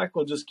 that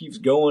cycle just keeps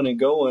going and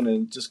going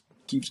and just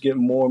keeps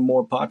getting more and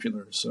more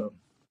popular. So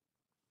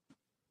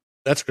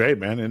that's great,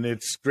 man. And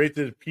it's great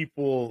that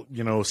people,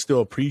 still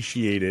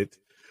appreciate it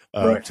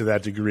to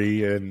that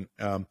degree. And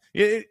I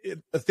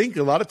think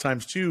a lot of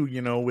times too,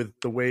 with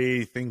the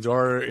way things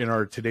are in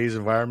our today's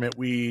environment,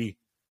 we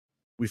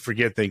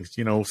forget things,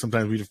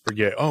 sometimes we just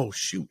forget, oh,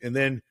 shoot. And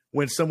then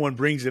when someone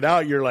brings it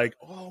out, you're like,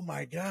 oh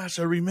my gosh,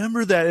 I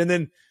remember that. And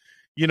then,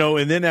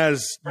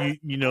 as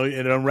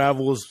it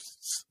unravels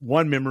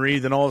one memory,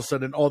 then all of a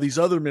sudden all these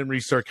other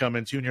memories start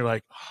coming to you, and you're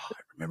like, oh, I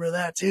remember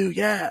that too.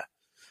 Yeah.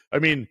 I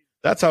mean,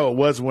 that's how it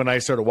was when I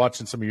started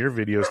watching some of your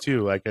videos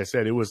too. Like I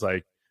said, it was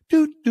like,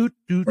 doot, doot,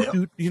 doot,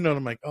 doot, and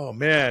I'm like, oh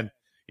man,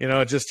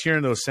 just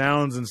hearing those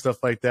sounds and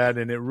stuff like that.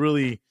 And it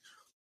really,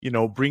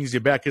 brings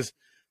you back. Cause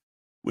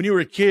when you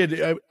were a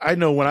kid, I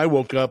know when I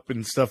woke up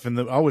and stuff, and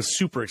I was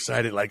super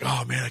excited, like,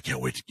 oh man, I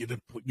can't wait to get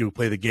to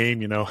play the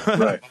game,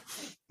 Right.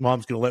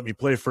 Mom's going to let me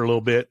play for a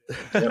little bit.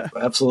 Yep,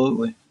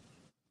 absolutely.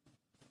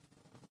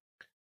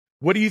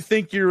 What do you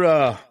think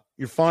your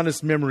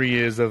fondest memory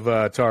is of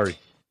Atari?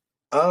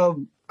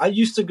 I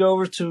used to go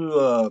over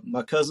to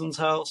my cousin's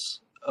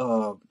house,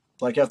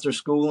 like after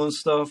school and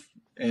stuff,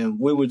 and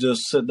we would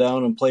just sit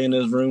down and play in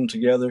his room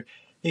together.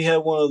 He had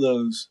one of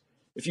those,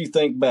 if you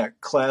think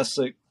back,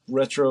 classic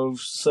retro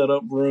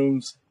setup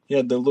rooms. He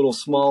had the little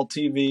small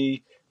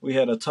TV, we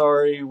had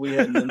Atari, we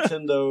had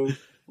Nintendo,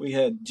 we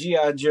had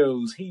GI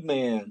Joes,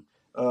 He-Man,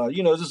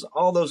 just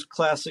all those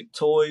classic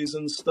toys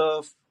and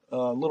stuff.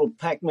 Little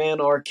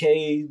Pac-Man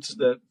arcades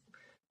that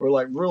were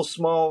like real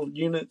small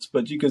units,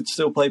 but you could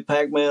still play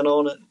Pac-Man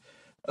on it.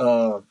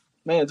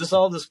 Man, just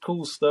all this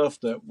cool stuff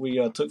that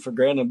we took for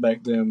granted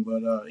back then.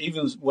 But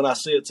even when I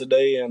see it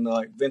today in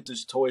like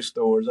vintage toy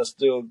stores, I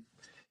still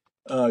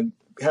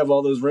have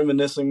all those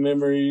reminiscing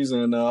memories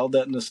and all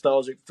that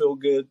nostalgic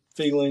feel-good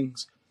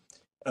feelings.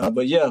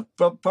 But yeah,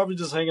 probably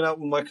just hanging out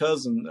with my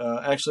cousin.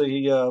 Actually,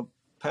 he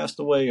passed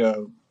away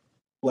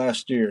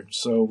last year.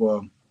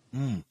 So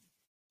I'm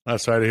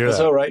sorry to hear that's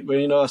that. all right. But,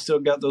 I still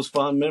got those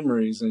fond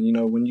memories. And,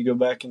 when you go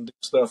back and do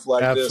stuff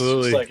like Absolutely.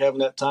 this, it's like having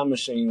that time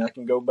machine. I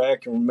can go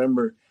back and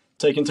remember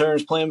taking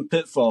turns playing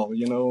Pitfall,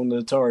 on the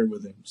Atari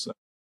with him. So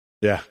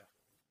Yeah.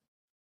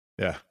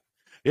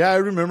 I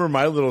remember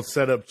my little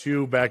setup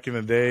too back in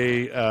the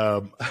day.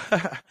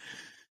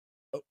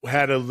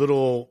 Had a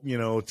little,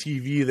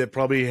 TV that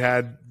probably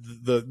had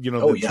the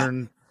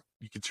turn.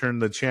 You could turn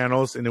the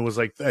channels, and it was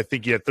like I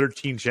think you had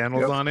 13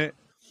 channels on it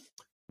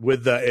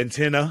with the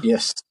antenna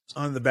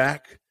on the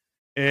back,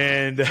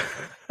 and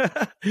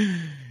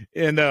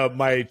and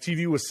my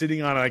TV was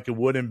sitting on like a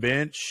wooden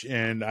bench,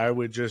 and I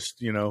would just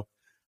the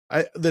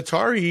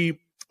Atari.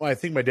 Well, I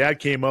think my dad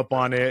came up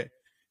on it,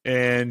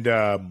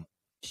 and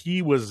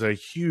he was a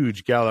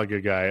huge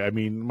Galaga guy. I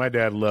mean, my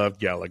dad loved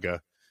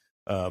Galaga.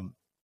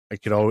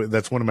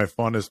 That's one of my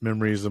fondest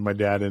memories of my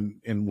dad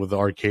in with the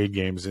arcade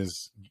games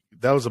is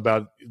that was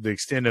about the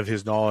extent of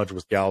his knowledge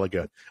with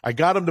Galaga. I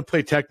got him to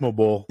play Tecmo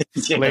Bowl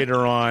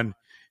later on,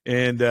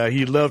 and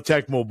he loved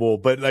Tecmo Bowl.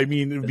 But I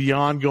mean,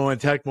 beyond going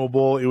Tecmo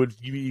Bowl, it would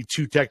be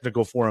too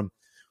technical for him,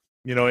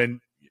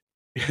 and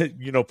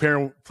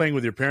playing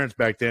with your parents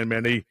back then,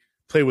 man, they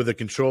play with a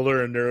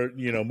controller and they're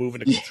moving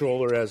the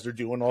controller as they're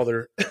doing all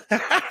their.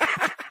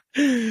 I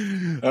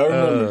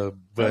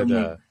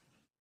remember.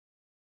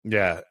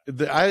 Yeah,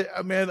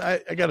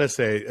 I gotta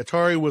say,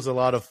 Atari was a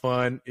lot of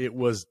fun. It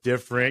was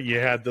different. You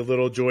had the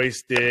little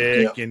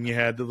joystick and you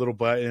had the little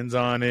buttons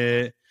on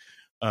it.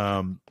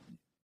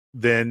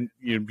 Then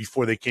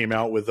before they came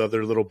out with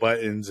other little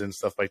buttons and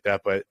stuff like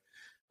that. But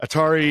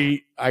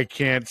Atari, I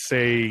can't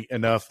say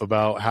enough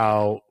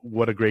about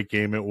what a great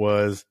game it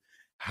was,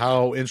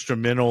 how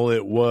instrumental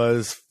it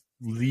was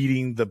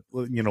laying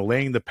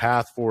the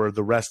path for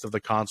the rest of the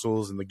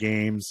consoles and the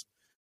games.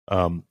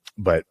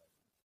 But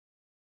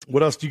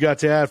what else do you got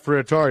to add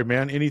for Atari,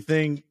 man?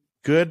 Anything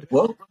good?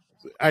 Well,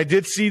 I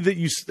did see that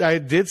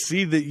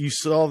you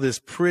saw this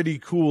pretty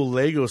cool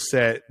Lego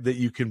set that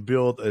you can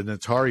build an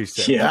Atari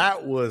set. Yeah.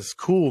 That was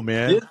cool,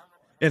 man. Yeah.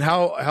 And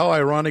how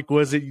ironic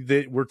was it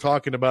that we're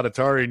talking about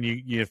Atari and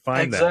you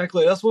find that?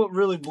 Exactly. That's what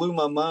really blew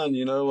my mind.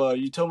 You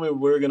told me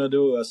we were going to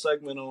do a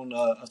segment on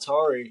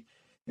Atari,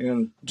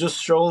 and just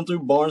strolling through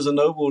Barnes &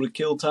 Noble to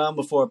kill time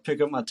before I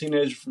pick up my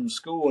teenager from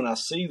school, and I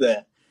see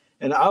that.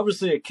 And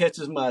obviously it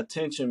catches my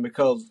attention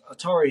because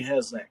Atari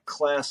has that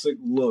classic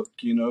look,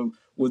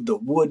 with the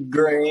wood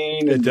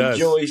grain and the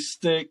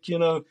joystick,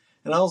 And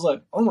I was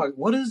like, oh my,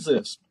 what is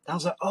this? I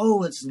was like,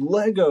 oh, it's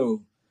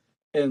Lego.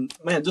 And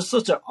man, just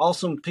such an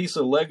awesome piece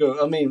of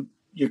Lego. I mean,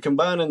 you're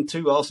combining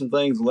two awesome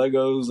things,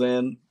 Legos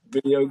and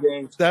video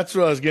games. That's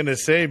what I was going to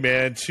say,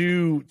 man.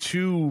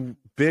 Two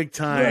big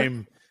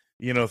time,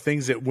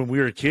 things that when we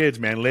were kids,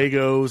 man,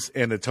 Legos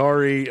and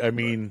Atari. I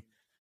mean,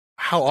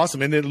 how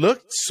awesome. And it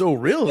looked so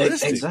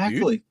realistic.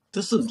 Exactly. Dude.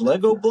 This is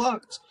Lego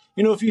blocks.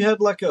 If you had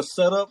like a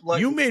setup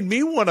like you made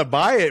me want to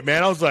buy it,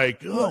 man. I was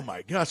like, oh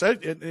my gosh.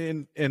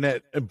 And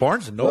at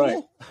Barnes and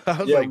Noble? Right.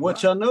 I was like,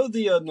 which I know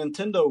the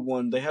Nintendo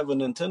one, they have a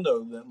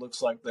Nintendo that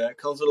looks like that.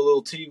 Comes with a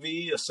little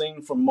TV, a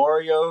scene from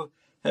Mario,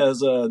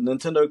 has a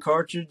Nintendo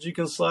cartridge you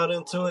can slide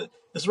into it.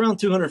 It's around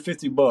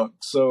 $250.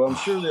 So I'm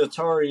sure the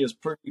Atari is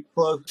pretty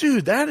close.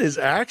 Dude, that is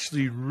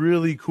actually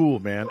really cool,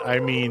 man. I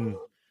mean,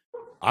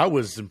 I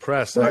was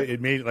impressed. Right. It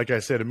made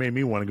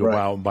me want to go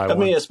out and buy one. I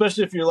mean,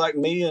 especially if you're like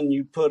me and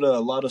you put a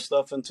lot of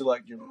stuff into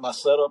like my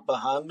setup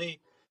behind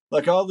me.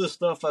 Like all this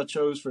stuff I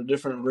chose for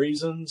different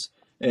reasons.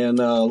 And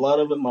a lot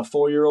of it my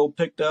 4-year-old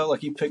picked out. Like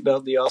he picked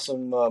out the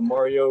awesome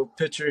Mario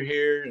picture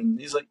here. And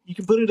he's like, you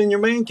can put it in your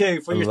man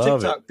cave for your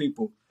TikTok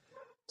people.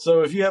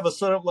 So if you have a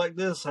setup like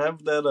this,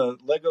 have that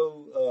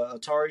Lego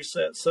Atari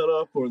set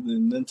up or the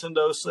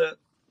Nintendo set.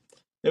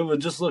 It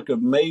would just look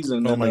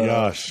amazing. Oh, my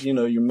gosh.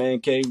 Your man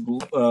cave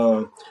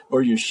or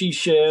your she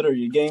shed or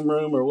your game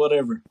room or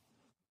whatever.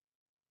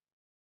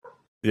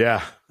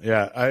 Yeah.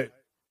 I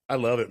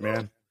love it,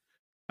 man.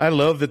 I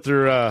love that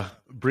they're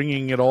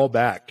bringing it all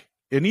back.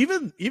 And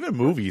even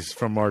movies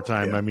from our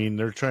time. Yeah. I mean,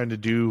 they're trying to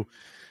do,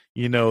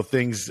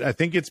 things. I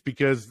think it's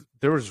because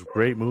there was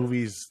great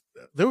movies.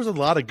 There was a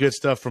lot of good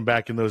stuff from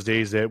back in those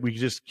days that we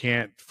just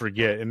can't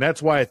forget. And that's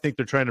why I think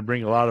they're trying to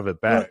bring a lot of it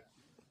back. Right.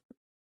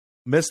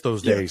 Miss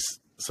those days.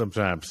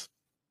 Sometimes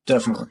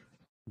definitely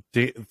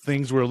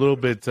things were a little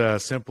bit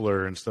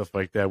simpler and stuff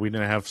like that. We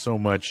didn't have so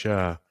many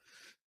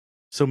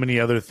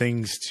other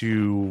things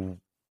to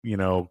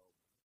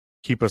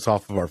keep us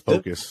off of our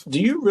focus.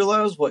 Do you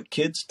realize what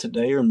kids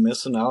today are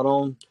missing out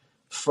on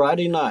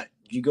Friday night,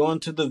 you go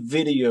into the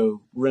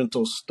video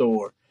rental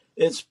store.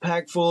 It's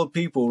packed full of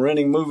people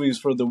renting movies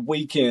for the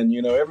weekend.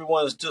 You know,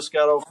 everyone's just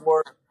got off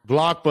work. Yeah,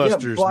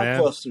 Blockbusters,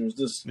 man.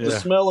 Blockbusters. The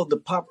smell of the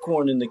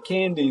popcorn and the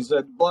candies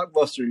at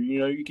Blockbuster, you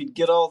know, you could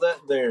get all that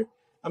there.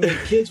 I mean,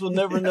 kids will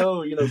never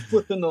know, you know,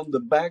 flipping on the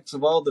backs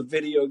of all the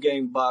video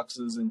game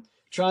boxes and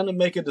trying to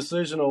make a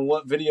decision on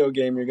what video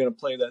game you're going to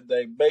play that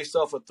day based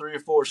off of 3 or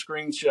 4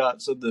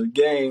 screenshots of the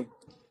game.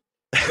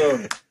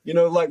 So, you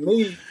know, like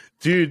me,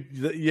 dude,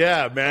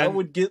 yeah, man. I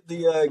would get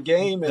the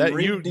game and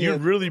read you're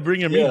really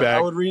bringing me back.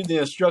 I would read the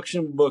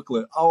instruction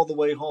booklet all the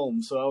way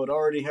home, so I would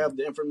already have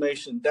the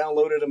information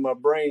downloaded in my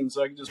brain,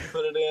 so I could just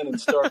put it in and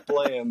start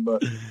playing.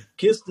 But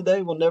kids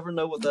today will never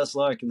know what that's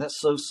like, and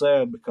that's so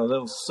sad because that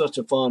was such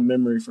a fond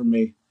memory for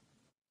me.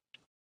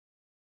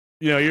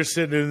 You know, you're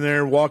sitting in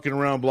there walking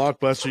around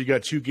Blockbuster, you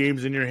got 2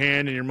 games in your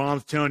hand, and your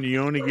mom's telling you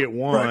only get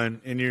one,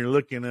 right, and you're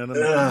looking at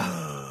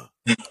them.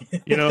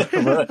 You know,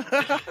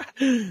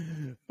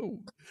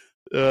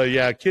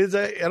 yeah, kids,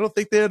 I don't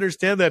think they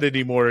understand that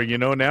anymore. You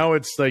know, now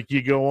it's like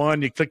you go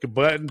on, you click a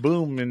button,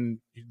 boom, and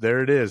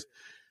there it is.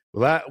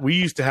 Well, we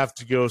used to have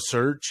to go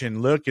search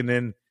and look, and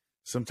then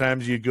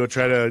sometimes you go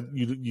try to,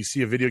 you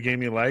see a video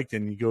game you liked,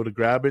 and you go to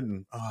grab it,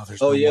 and there's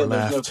no more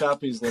left. No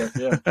copies left.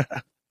 Yeah,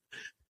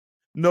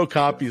 no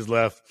copies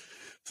left.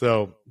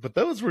 So, but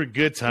those were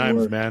good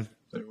times, man.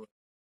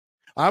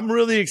 I'm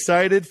really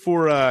excited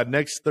for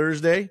next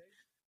Thursday.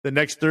 The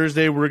next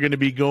Thursday, we're going to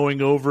be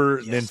going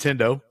over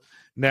Nintendo.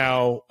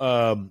 Now,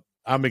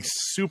 I'm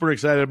super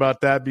excited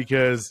about that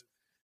because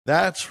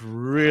that's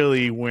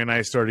really when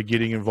I started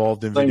getting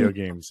involved in video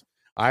games.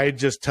 I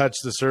just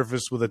touched the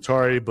surface with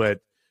Atari, but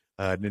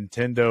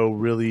Nintendo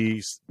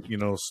really, you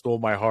know, stole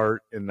my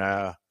heart. And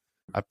I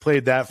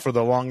played that for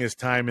the longest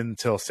time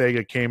until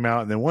Sega came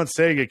out. And then once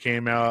Sega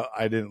came out,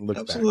 I didn't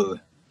look back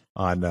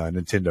on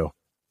Nintendo.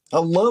 I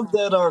love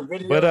that our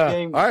video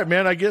game. All right,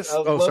 man. I guess.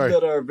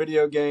 That our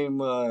video game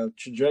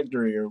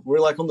trajectory. We're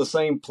like on the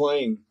same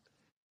plane.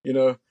 You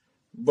know,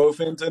 both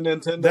into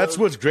Nintendo. That's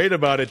what's great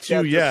about it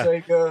too. Yeah,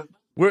 Sega.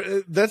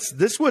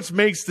 This what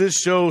makes this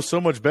show so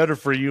much better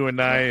for you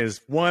and I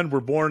is one, we're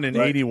born in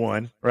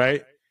 '81,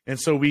 right? And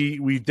so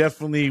we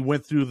definitely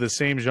went through the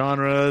same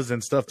genres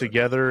and stuff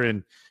together,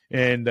 and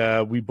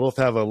we both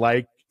have a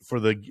like for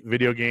the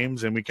video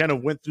games, and we kind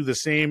of went through the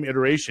same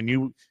iteration.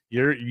 You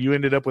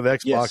ended up with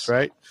Xbox,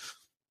 right?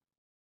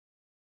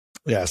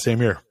 Yeah, same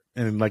here.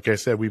 And like I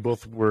said, we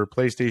both were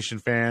PlayStation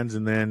fans,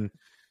 and then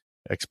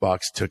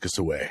Xbox took us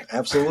away.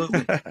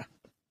 Absolutely.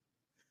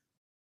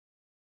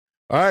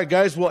 All right,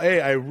 guys. Well,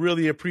 hey, I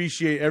really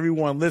appreciate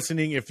everyone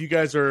listening. If you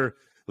guys are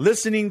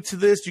listening to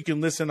this, you can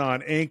listen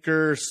on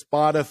Anchor,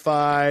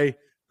 Spotify,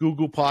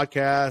 Google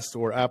Podcasts,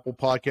 or Apple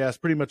Podcasts,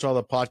 pretty much all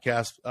the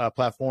podcast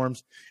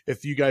platforms.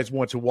 If you guys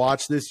want to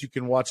watch this, you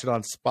can watch it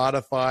on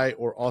Spotify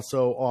or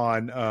also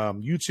on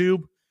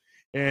YouTube.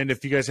 And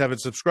if you guys haven't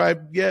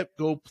subscribed yet,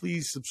 go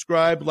please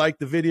subscribe, like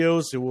the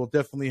videos. It will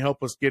definitely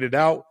help us get it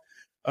out.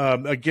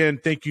 Again,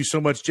 thank you so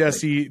much,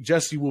 Jesse.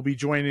 Jesse will be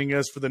joining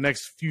us for the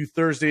next few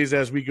Thursdays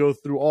as we go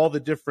through all the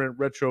different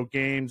retro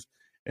games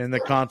and the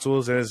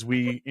consoles as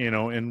we, you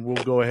know, and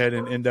we'll go ahead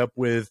and end up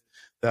with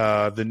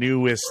the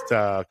newest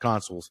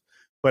consoles.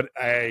 But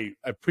I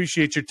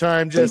appreciate your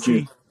time,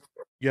 Jesse.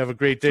 You have a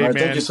great day, man.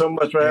 Thank you so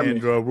much for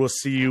having me. And we'll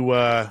see you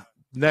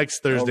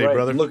next Thursday,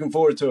 brother. I'm looking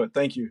forward to it.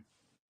 Thank you.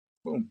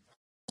 Boom.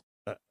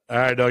 All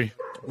right, doggy.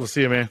 We'll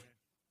see you, man.